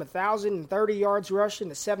went from 1,030 yards rushing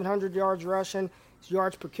to 700 yards rushing. His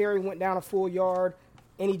yards per carry went down a full yard.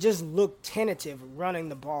 And he just looked tentative running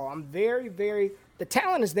the ball. I'm very, the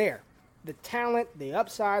talent is there. The talent, the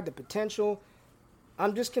upside, the potential.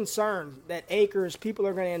 I'm just concerned that Akers, people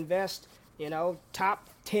are going to invest, top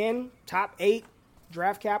 10, top 8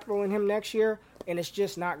 draft capital in him next year, and it's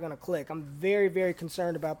just not going to click. I'm very, very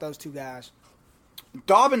concerned about those two guys.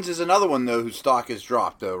 Dobbins is another one, though, whose stock has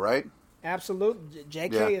dropped, though, right? Absolutely.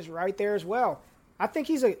 J.K. is right there as well. I think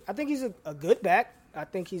he's a good back. I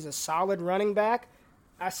think he's a solid running back.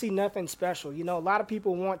 I see nothing special. A lot of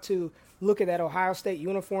people want to look at that Ohio State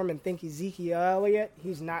uniform and think he's Ezekiel Elliott.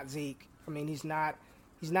 He's not Zeke. He's not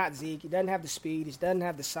Zeke. He doesn't have the speed. He doesn't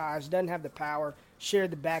have the size. He doesn't have the power.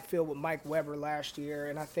 Shared the backfield with Mike Weber last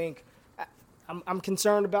year, and I think I'm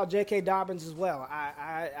concerned about J.K. Dobbins as well.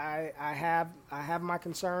 I have my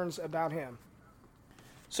concerns about him.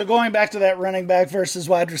 So going back to that running back versus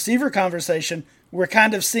wide receiver conversation, we're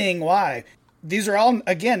kind of seeing why. These are all,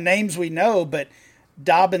 again, names we know, but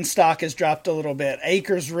Dobbins' stock has dropped a little bit.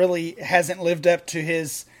 Akers really hasn't lived up to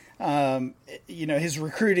his, his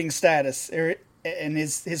recruiting status and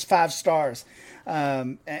his 5 stars.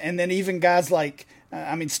 And then even guys like,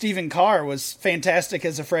 Stephen Carr was fantastic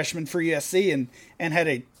as a freshman for USC and had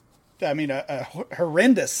a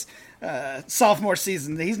horrendous sophomore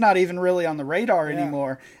season. He's not even really on the radar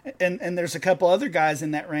anymore. And there's a couple other guys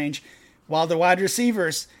in that range, while the wide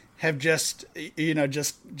receivers have just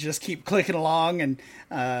keep clicking along,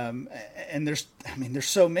 and there's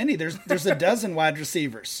so many. There's a dozen wide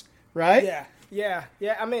receivers, right? Yeah.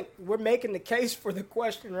 I mean, we're making the case for the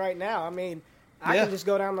question right now. I mean, I can just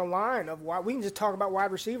go down the line of why we can just talk about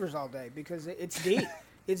wide receivers all day because it's deep.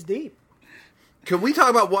 It's deep. Can we talk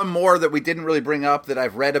about one more that we didn't really bring up that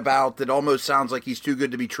I've read about that almost sounds like he's too good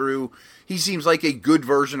to be true? He seems like a good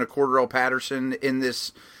version of Cordarrelle Patterson in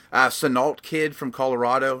this Shenault kid from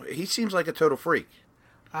Colorado. He seems like a total freak.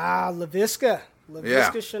 Laviska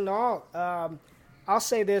Shenault. I'll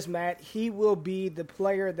say this, Matt. He will be the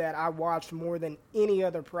player that I watched more than any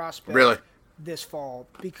other prospect this fall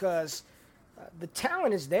because the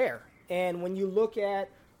talent is there. And when you look at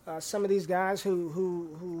some of these guys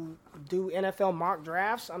who do NFL mock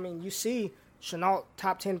drafts, I mean, you see Shenault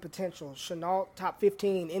top 10 potential, Shenault top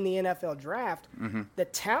 15 in the NFL draft. Mm-hmm. The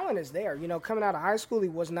talent is there. Coming out of high school, he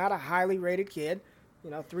was not a highly rated kid.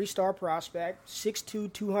 3-star prospect,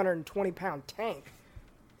 6'2", 220-pound tank.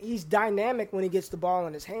 He's dynamic when he gets the ball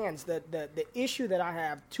in his hands. The issue that I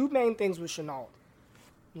have, 2 main things with Shenault.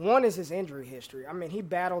 One is his injury history. I mean, he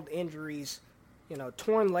battled injuries,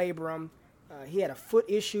 torn labrum. He had a foot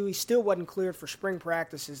issue. He still wasn't cleared for spring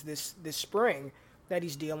practices this spring that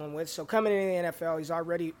he's dealing with. So coming into the NFL, he's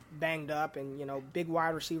already banged up and, big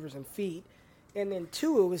wide receivers and feet. And then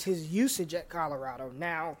 2, it was his usage at Colorado.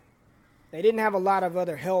 Now, they didn't have a lot of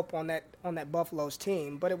other help on that Buffalo's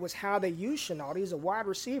team, but it was how they used Shenault. He's a wide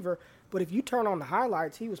receiver, but if you turn on the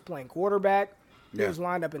highlights, he was playing quarterback. He was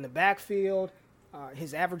lined up in the backfield.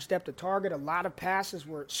 His average depth of target, a lot of passes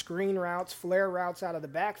were screen routes, flare routes out of the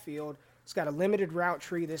backfield. He's got a limited route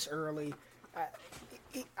tree this early.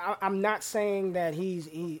 I'm not saying that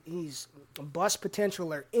he's bust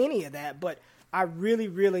potential or any of that, but I really,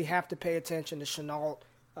 really have to pay attention to Shenault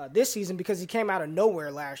this season because he came out of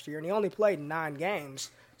nowhere last year and he only played 9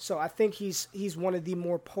 games. So I think he's one of the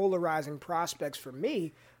more polarizing prospects for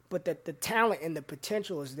me, but that the talent and the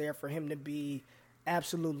potential is there for him to be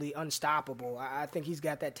absolutely unstoppable. I think he's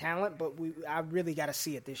got that talent, but I really got to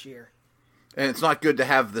see it this year. And it's not good to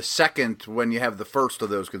have the second when you have the first of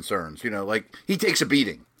those concerns. Like he takes a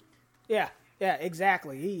beating. Yeah,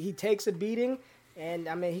 exactly. He takes a beating, and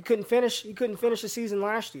I mean he couldn't finish the season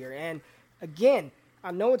last year. And again,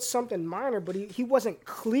 I know it's something minor, but he wasn't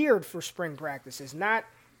cleared for spring practices. Not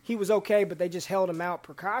he was okay, but they just held him out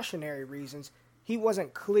precautionary reasons. He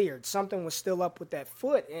wasn't cleared. Something was still up with that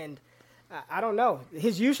foot, and I don't know.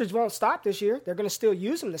 His usage won't stop this year. They're going to still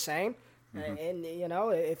use him the same. Mm-hmm. And,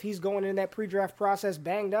 if he's going in that pre-draft process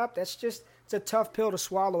banged up, it's a tough pill to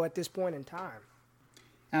swallow at this point in time.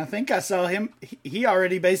 I think I saw him. He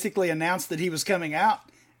already basically announced that he was coming out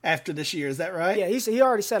after this year. Is that right? Yeah, he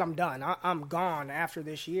already said, I'm done. I'm gone after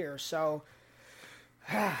this year. So,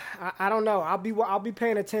 I don't know. I'll be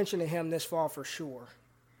paying attention to him this fall for sure.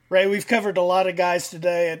 Ray, we've covered a lot of guys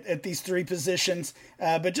today at these 3 positions,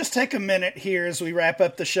 but just take a minute here as we wrap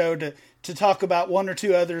up the show to talk about 1 or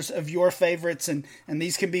 2 others of your favorites, and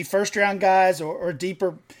these can be first-round guys or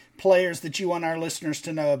deeper players that you want our listeners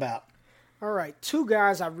to know about. All right, 2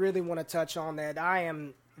 guys I really want to touch on that I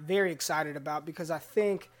am very excited about because I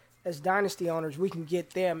think as dynasty owners we can get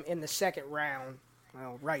them in the second round.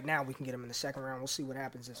 Well, right now we can get them in the second round. We'll see what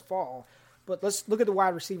happens this fall. But let's look at the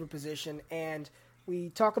wide receiver position, and we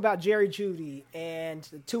talk about Jerry Jeudy and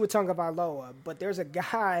Tua Tagovailoa, but there's a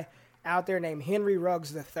guy out there named Henry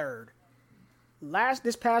Ruggs III.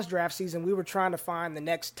 This past draft season, we were trying to find the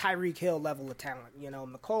next Tyreek Hill level of talent.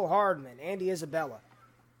 Mecole Hardman, Andy Isabella.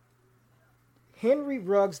 Henry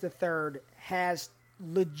Ruggs III has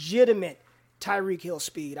legitimate Tyreek Hill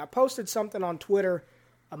speed. I posted something on Twitter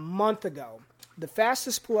a month ago. The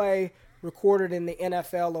fastest play recorded in the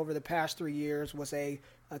NFL over the past 3 years was a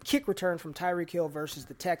kick return from Tyreek Hill versus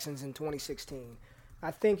the Texans in 2016.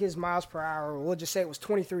 I think his miles per hour, we'll just say it was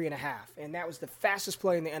 23.5, and that was the fastest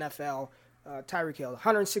play in the NFL, Tyreek Hill,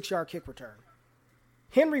 106-yard kick return.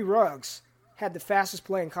 Henry Ruggs had the fastest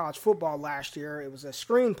play in college football last year. It was a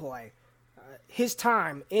screen play. His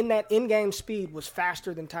time in that in-game speed was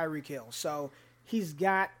faster than Tyreek Hill. So he's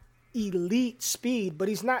got elite speed, but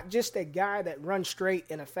he's not just a guy that runs straight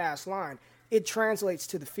in a fast line. It translates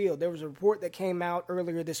to the field. There was a report that came out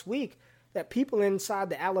earlier this week that people inside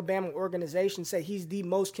the Alabama organization say he's the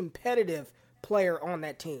most competitive player on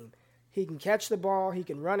that team. He can catch the ball. He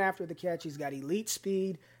can run after the catch. He's got elite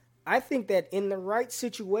speed. I think that in the right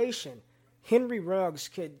situation, Henry Ruggs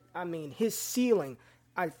his ceiling,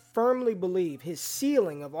 I firmly believe his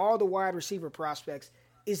ceiling of all the wide receiver prospects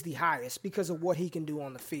is the highest because of what he can do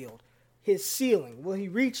on the field. His ceiling, will he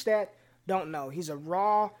reach that? Don't know. He's a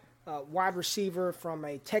raw wide receiver from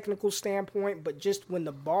a technical standpoint, but just when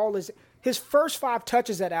the ball is – his first 5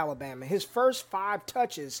 touches at Alabama, his first 5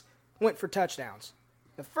 touches went for touchdowns.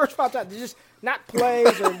 The first 5 touches, just not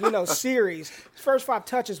plays or, series. His first 5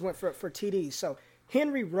 touches went for TDs. So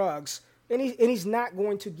Henry Ruggs, and he's not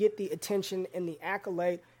going to get the attention and the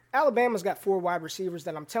accolade. Alabama's got 4 wide receivers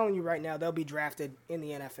that I'm telling you right now, they'll be drafted in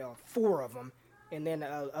the NFL, 4 of them, and then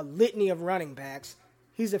a litany of running backs.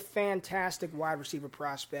 He's a fantastic wide receiver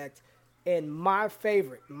prospect, and my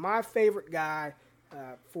favorite guy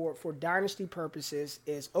for dynasty purposes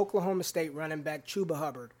is Oklahoma State running back Chuba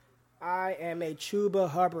Hubbard. I am a Chuba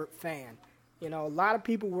Hubbard fan. A lot of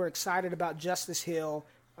people were excited about Justice Hill,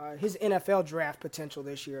 his NFL draft potential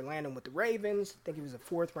this year, landing with the Ravens. I think he was a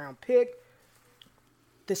 4th-round pick.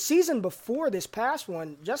 The season before this past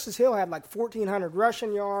one, Justice Hill had like 1,400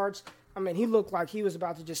 rushing yards. He looked like he was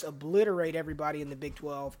about to just obliterate everybody in the Big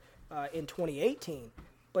 12 in 2018.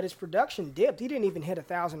 But his production dipped. He didn't even hit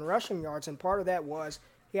 1,000 rushing yards, and part of that was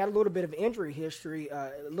he had a little bit of injury history,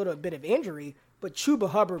 but Chuba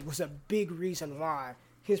Hubbard was a big reason why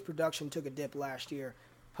his production took a dip last year.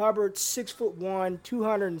 Hubbard, 6'1",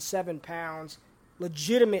 207 pounds,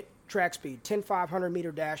 legitimate track speed, 10,500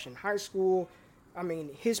 meter dash in high school.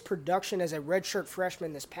 His production as a redshirt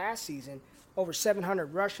freshman this past season, over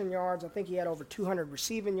 700 rushing yards. I think he had over 200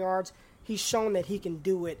 receiving yards. He's shown that he can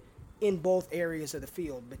do it in both areas of the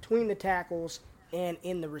field, between the tackles and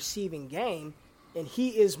in the receiving game. And he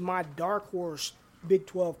is my dark horse Big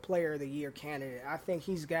 12 Player of the Year candidate. I think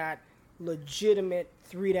he's got legitimate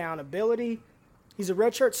 3-down ability. He's a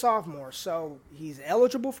redshirt sophomore, so he's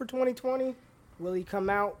eligible for 2020. Will he come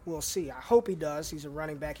out? We'll see. I hope he does. He's a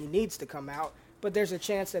running back. He needs to come out. But there's a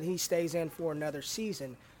chance that he stays in for another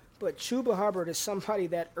season. But Chuba Hubbard is somebody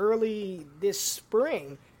that early this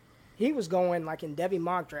spring, he was going, like in Devy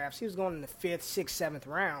mock drafts, he was going in the 5th, 6th, 7th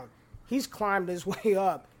round. He's climbed his way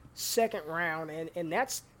up 2nd round, and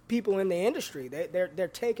that's people in the industry. They're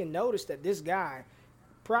taking notice that this guy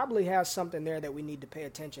probably has something there that we need to pay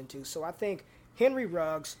attention to. So I think Henry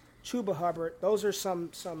Ruggs, Chuba Hubbard, those are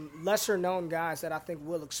some lesser-known guys that I think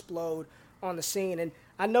will explode on the scene. And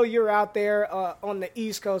I know you're out there on the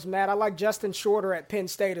East Coast, Matt. I like Justin Shorter at Penn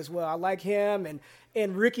State as well. I like him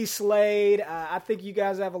and Ricky Slade. I think you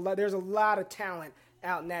guys have there's a lot of talent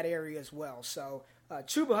out in that area as well. So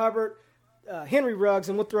Chuba Hubbard, Henry Ruggs,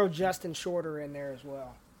 and we'll throw Justin Shorter in there as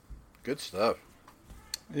well. Good stuff.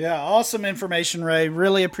 Yeah, awesome information, Ray.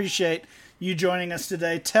 Really appreciate you joining us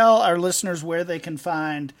today. Tell our listeners where they can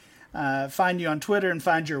find you on Twitter and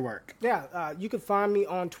find your work. Yeah, you can find me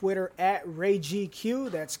on Twitter at RayGQ.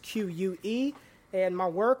 That's QUE. And my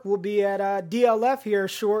work will be at DLF here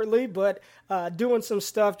shortly, but doing some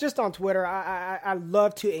stuff just on Twitter. I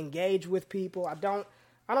love to engage with people. I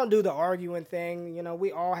don't do the arguing thing.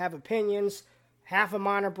 We all have opinions. Half of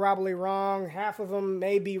mine are probably wrong. Half of them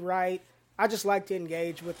may be right. I just like to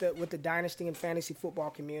engage with the dynasty and fantasy football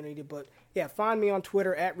community. But yeah, find me on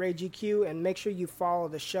Twitter at RayGQ, and make sure you follow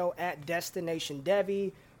the show at Destination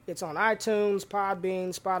Devy. It's on iTunes,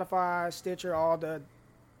 Podbean, Spotify, Stitcher, all the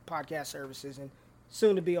podcast services, and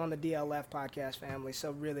soon to be on the DLF podcast family.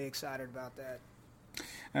 So really excited about that.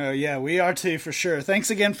 Oh yeah, we are too, for sure. Thanks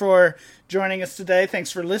again for joining us today.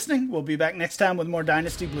 Thanks for listening. We'll be back next time with more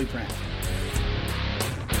Dynasty Blueprint.